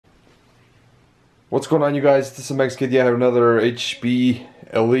What's going on, you guys? This is Max Kid. I have another HP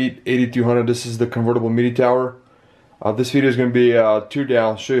Elite 8200. This is the convertible MIDI tower. This video is going to be a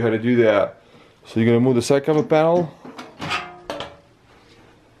teardown. Show you how to do that. So you're going to move the side cover panel.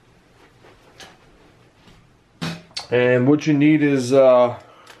 And what you need is Torx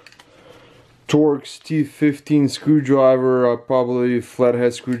T15 screwdriver, probably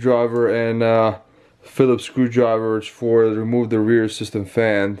flathead screwdriver, and Phillips screwdrivers for remove the rear system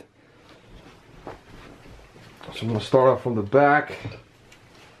fan. So I'm going to start off from the back.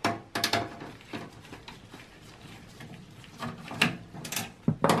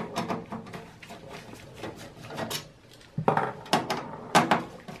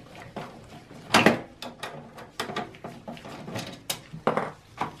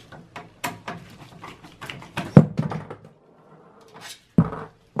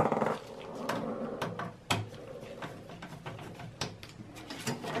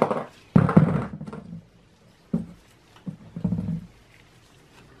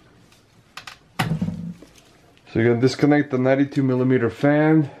 So you're going to disconnect the 92mm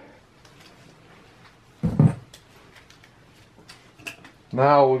fan.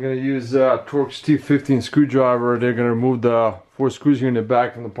 Now we're going to use Torx T15 screwdriver. They're going to remove the 4 screws here in the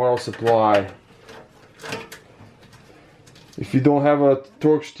back from the power supply. If you don't have a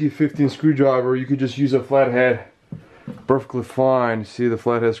Torx T15 screwdriver, you could just use a flathead. Perfectly fine. See, the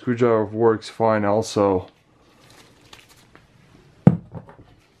flathead screwdriver works fine also.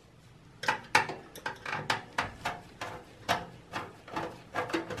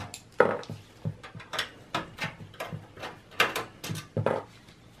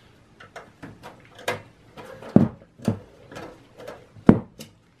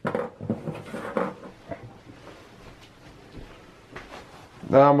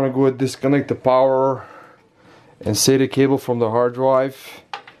 Now I'm going to go ahead and disconnect the power and SATA cable from the hard drive.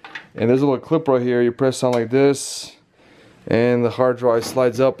 And there's a little clip right here. You press on like this and the hard drive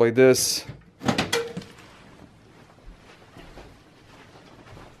slides up like this.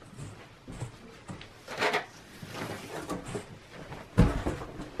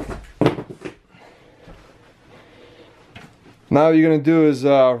 Now what you're going to do is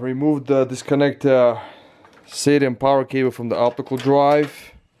remove the disconnect SATA and power cable from the optical drive.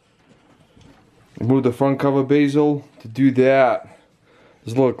 Remove the front cover bezel. To do that,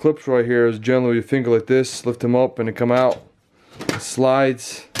 there's little clips right here. Is generally your finger like this, lift them up and they come out. It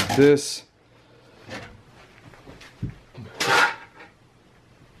slides like this.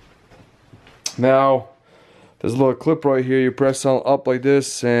 Now there's a little clip right here. You press on up like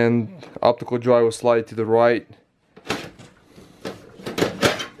this and optical drive will slide to the right.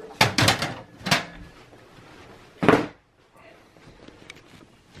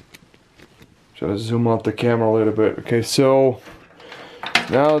 Try to zoom out the camera a little bit. Okay, so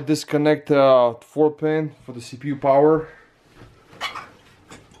now disconnect the 4-pin for the CPU power.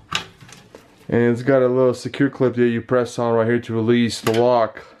 And it's got a little secure clip there you press on right here to release the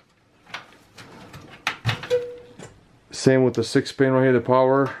lock. Same with the 6-pin right here, the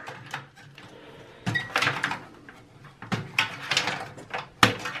power.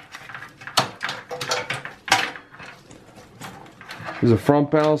 There's a front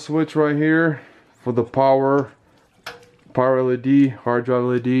panel switch right here for the power LED, hard drive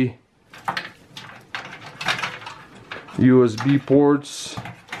LED, USB ports.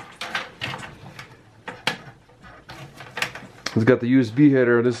 It's got the USB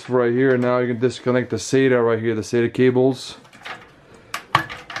header. This is right here. Now you can disconnect the SATA right here, the SATA cables.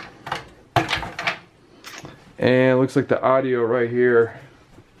 And it looks like the audio right here.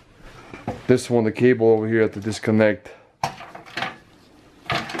 This one, the cable over here at the disconnect.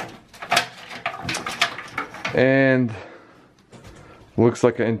 And looks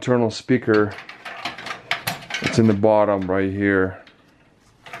like an internal speaker. It's in the bottom right here.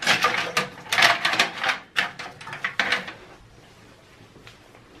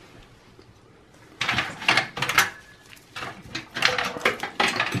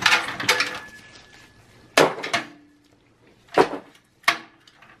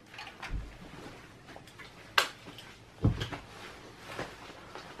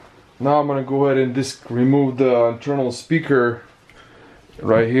 Now I'm going to go ahead and remove the internal speaker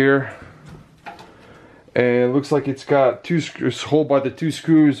right here. And it looks like it's got 2 screws, hold by the 2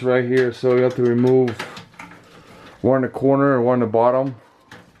 screws right here. So you have to remove one in the corner and one in the bottom.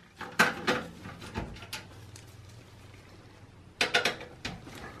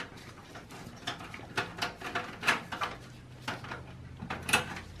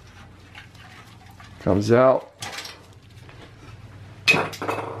 Comes out.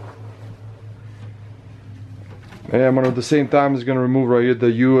 And I'm gonna at the same time is gonna remove right here the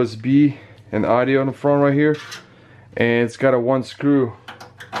USB and audio in the front right here, and it's got a 1 screw.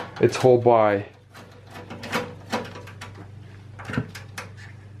 It's held by.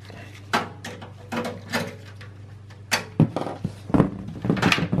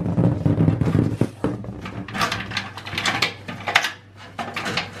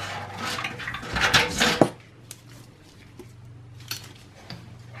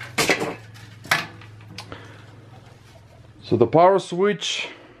 So the power switch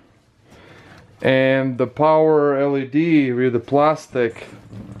and the power LED with the plastic,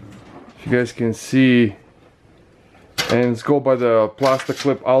 if you guys can see, and it's go by the plastic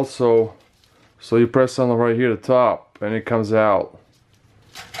clip also. So you press on right here at the top and it comes out.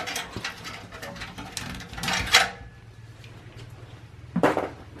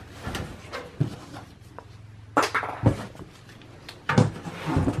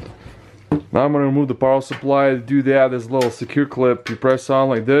 Now I'm going to remove the power supply. To do that, there's a little secure clip you press on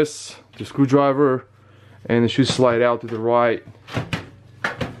like this, the screwdriver, and it should slide out to the right.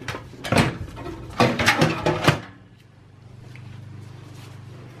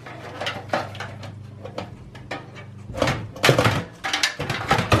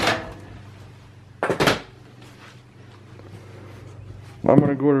 I'm going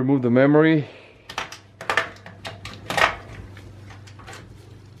to go remove the memory.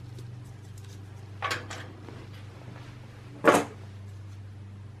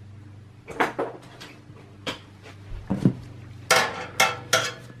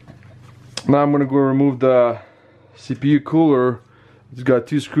 Now I'm going to go remove the CPU cooler. It's got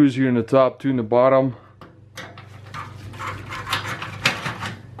 2 screws here in the top, 2 in the bottom.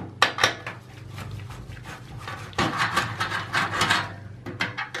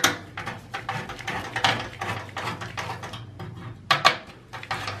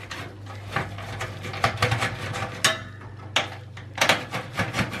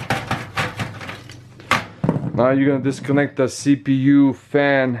 Now you're going to disconnect the CPU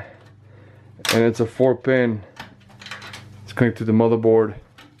fan, and it's a 4-pin. It's connected to the motherboard.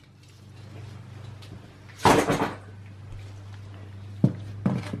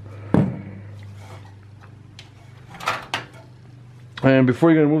 And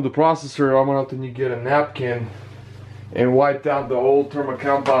before you're gonna move the processor, I'm gonna have to need to get a napkin and wipe down the old thermal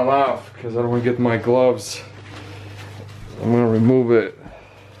compound off because I don't want to get my gloves. I'm gonna remove it.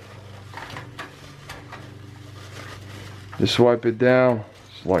 Just wipe it down.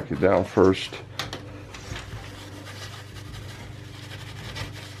 Just lock it down first.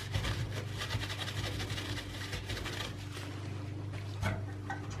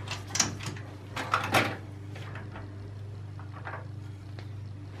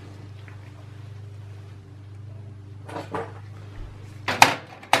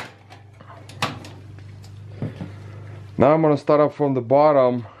 Now I'm going to start up from the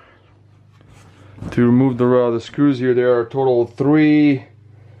bottom to remove the screws here. There are total 3,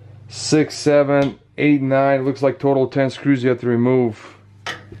 6, 7, 8, 9. Looks like total 10 screws you have to remove.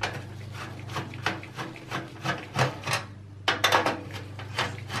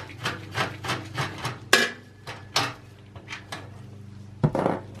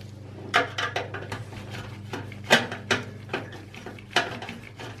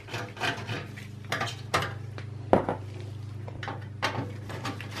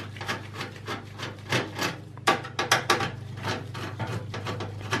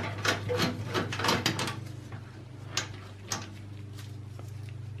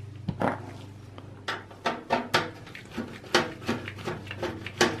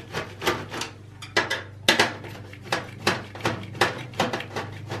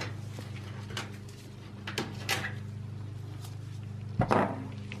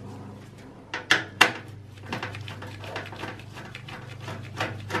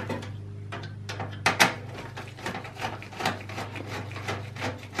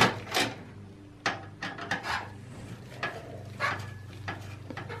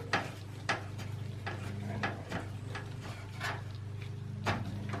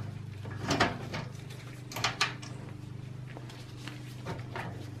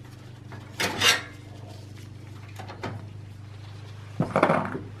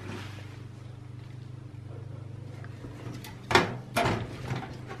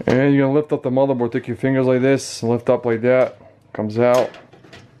 And you're gonna lift up the motherboard, take your fingers like this, and lift up like that, comes out.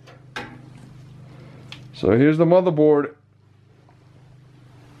 So here's the motherboard.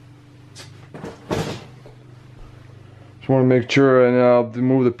 Just want to make sure and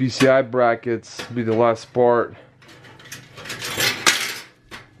remove the PCI brackets, will be the last part.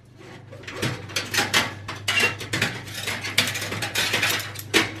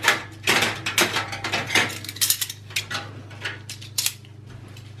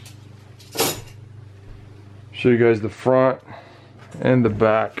 Show you guys the front and the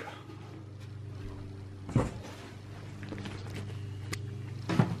back.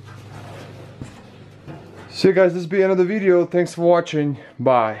 So guys, this will be the end of the video. Thanks for watching.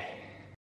 Bye.